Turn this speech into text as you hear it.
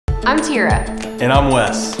I'm Tera. And I'm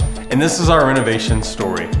Wes, and this is our renovation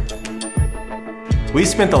story. We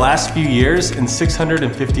spent the last few years in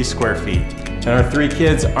 650 square feet, and our 3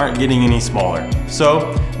 kids aren't getting any smaller.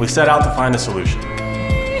 So we set out to find a solution.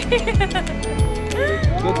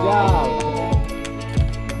 Good job.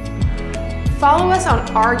 Follow us on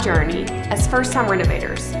our journey as first-time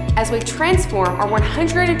renovators as we transform our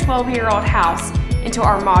 112-year-old house into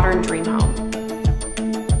our modern dream home.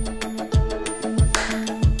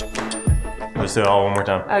 Let's do it all one more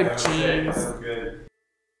time. Oh, jeez.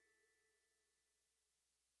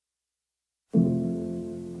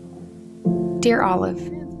 Dear Olive,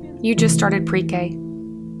 you just started pre-K.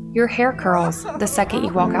 Your hair curls the second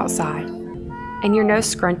you walk outside, and your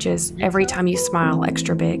nose scrunches every time you smile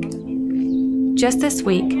extra big. Just this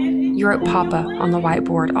week, you wrote Papa on the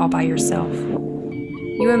whiteboard all by yourself.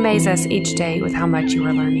 You amaze us each day with how much you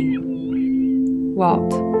are learning.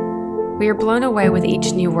 Walt, we are blown away with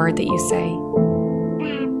each new word that you say.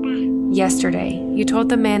 Yesterday, you told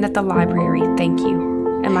the man at the library, thank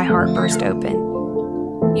you, and my heart burst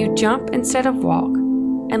open. You jump instead of walk,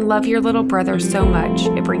 and love your little brother so much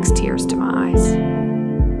it brings tears to my eyes.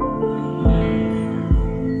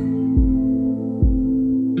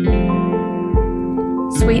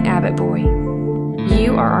 Sweet Abbott boy,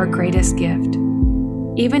 you are our greatest gift.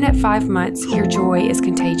 Even at 5 months, your joy is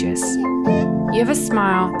contagious. You have a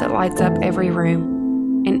smile that lights up every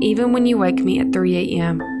room, and even when you wake me at 3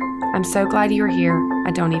 a.m., I'm so glad you're here,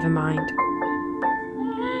 I don't even mind.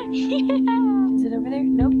 Is it over there?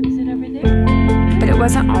 Nope. Is it over there? But it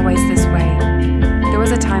wasn't always this way. There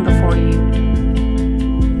was a time before you.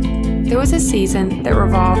 There was a season that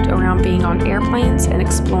revolved around being on airplanes and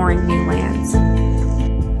exploring new lands.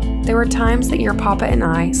 There were times that your papa and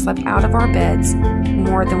I slept out of our beds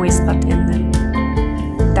more than we slept in them.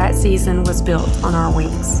 That season was built on our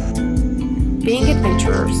wings. Being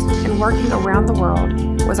adventurers and working around the world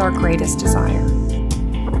was our greatest desire.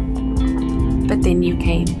 But then you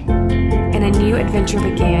came, and a new adventure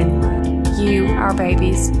began. You, our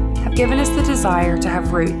babies, have given us the desire to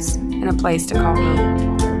have roots and a place to call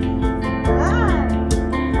home.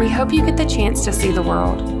 We hope you get the chance to see the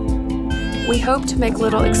world. We hope to make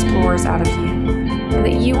little explorers out of you, and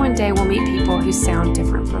that you one day will meet people who sound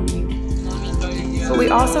different from you. But we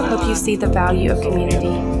also hope you see the value of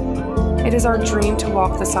community. It is our dream to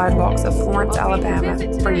walk the sidewalks of Florence, Alabama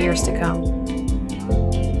for years to come.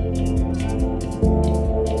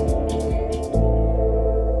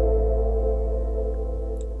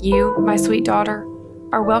 You, my sweet daughter,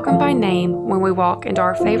 are welcomed by name when we walk into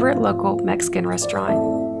our favorite local Mexican restaurant.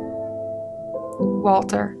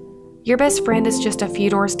 Walter, your best friend is just a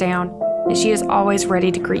few doors down, and she is always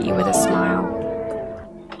ready to greet you with a smile.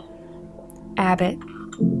 Abbott,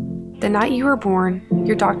 the night you were born,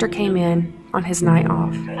 your doctor came in on his night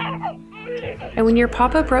off. And when your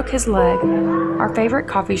papa broke his leg, our favorite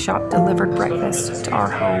coffee shop delivered breakfast to our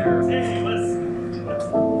home.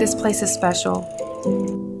 This place is special.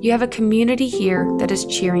 You have a community here that is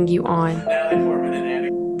cheering you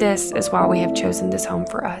on. This is why we have chosen this home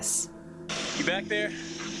for us. You back there?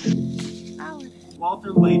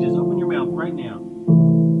 Walter Wages, open your mouth right now.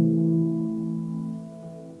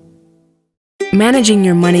 Managing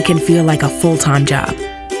your money can feel like a full-time job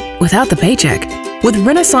without the paycheck. With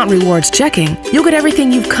Renasant Rewards Checking, you'll get everything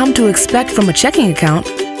you've come to expect from a checking account,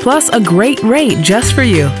 plus a great rate just for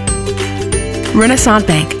you. Renasant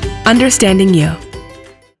Bank, understanding you.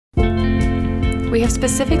 We have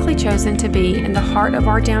specifically chosen to be in the heart of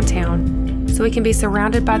our downtown so we can be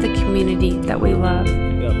surrounded by the community that we love.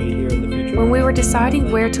 When we were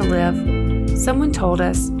deciding where to live, someone told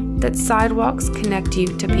us that sidewalks connect you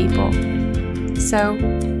to people. So,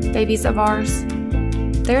 babies of ours,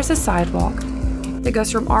 there's a sidewalk that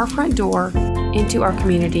goes from our front door into our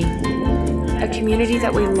community, a community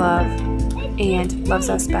that we love and loves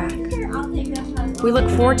us back. We look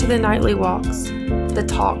forward to the nightly walks, the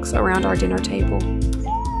talks around our dinner table.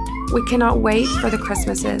 We cannot wait for the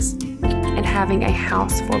Christmases and having a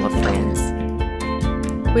house full of friends.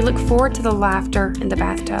 We look forward to the laughter in the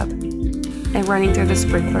bathtub and running through the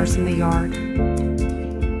sprinklers in the yard.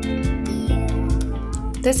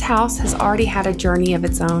 This house has already had a journey of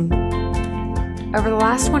its own. Over the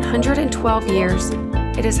last 112 years,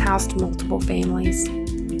 it has housed multiple families.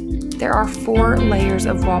 There are 4 layers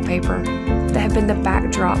of wallpaper that have been the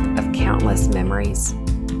backdrop of countless memories.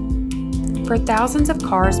 For thousands of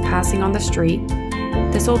cars passing on the street,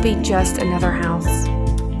 this will be just another house.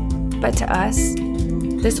 But to us,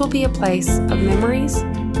 this will be a place of memories,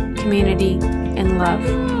 community, and love.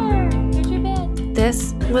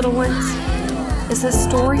 This, little ones, is the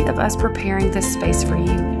story of us preparing this space for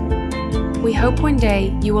you. We hope one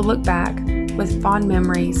day you will look back with fond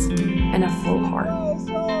memories and a full heart.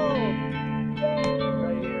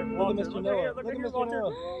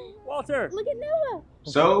 Walter. Look at Noah.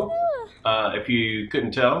 So, if you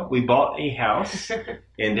couldn't tell, we bought a house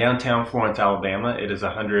in downtown Florence, Alabama. It is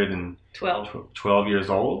 112 years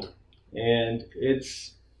old, and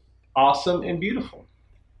it's awesome and beautiful.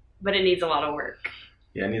 But it needs a lot of work.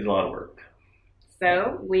 Yeah, it needs a lot of work.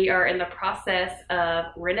 So we are in the process of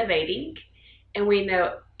renovating, and we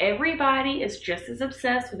know everybody is just as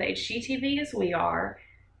obsessed with HGTV as we are.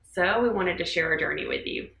 So we wanted to share our journey with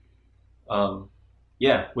you.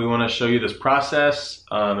 Yeah, we want to show you this process.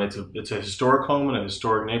 It's a historic home in a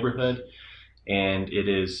historic neighborhood, and it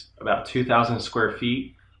is about 2,000 square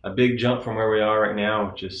feet, a big jump from where we are right now,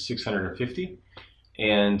 which is 650.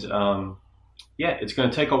 And yeah, it's going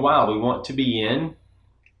to take a while. We want to be in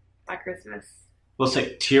By Christmas. Let's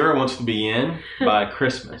say Tera wants to be in by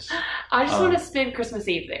Christmas. I just want to spend Christmas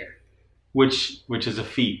Eve there. Which is a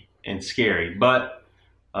feat and scary, but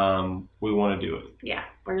we want to do it. Yeah,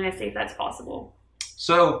 we're going to see if that's possible.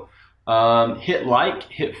 So hit like,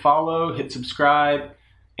 hit follow, hit subscribe,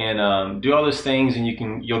 and do all those things, and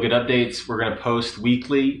you'll get updates. We're going to post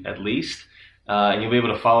weekly at least, and you'll be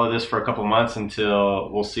able to follow this for a couple months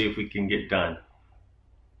until we'll see if we can get done.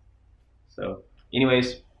 So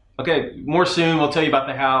anyways, okay, more soon. We'll tell you about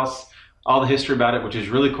the house, all the history about it, which is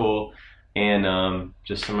really cool, and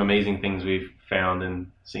just some amazing things we've found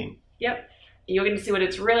and seen. Yep. You're going to see what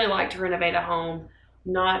it's really like to renovate a home,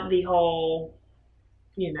 not the whole,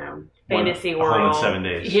 fantasy world. A home in 7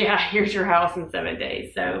 days. Yeah, here's your house in 7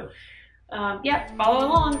 days. So, yeah, follow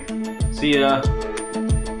along. See ya.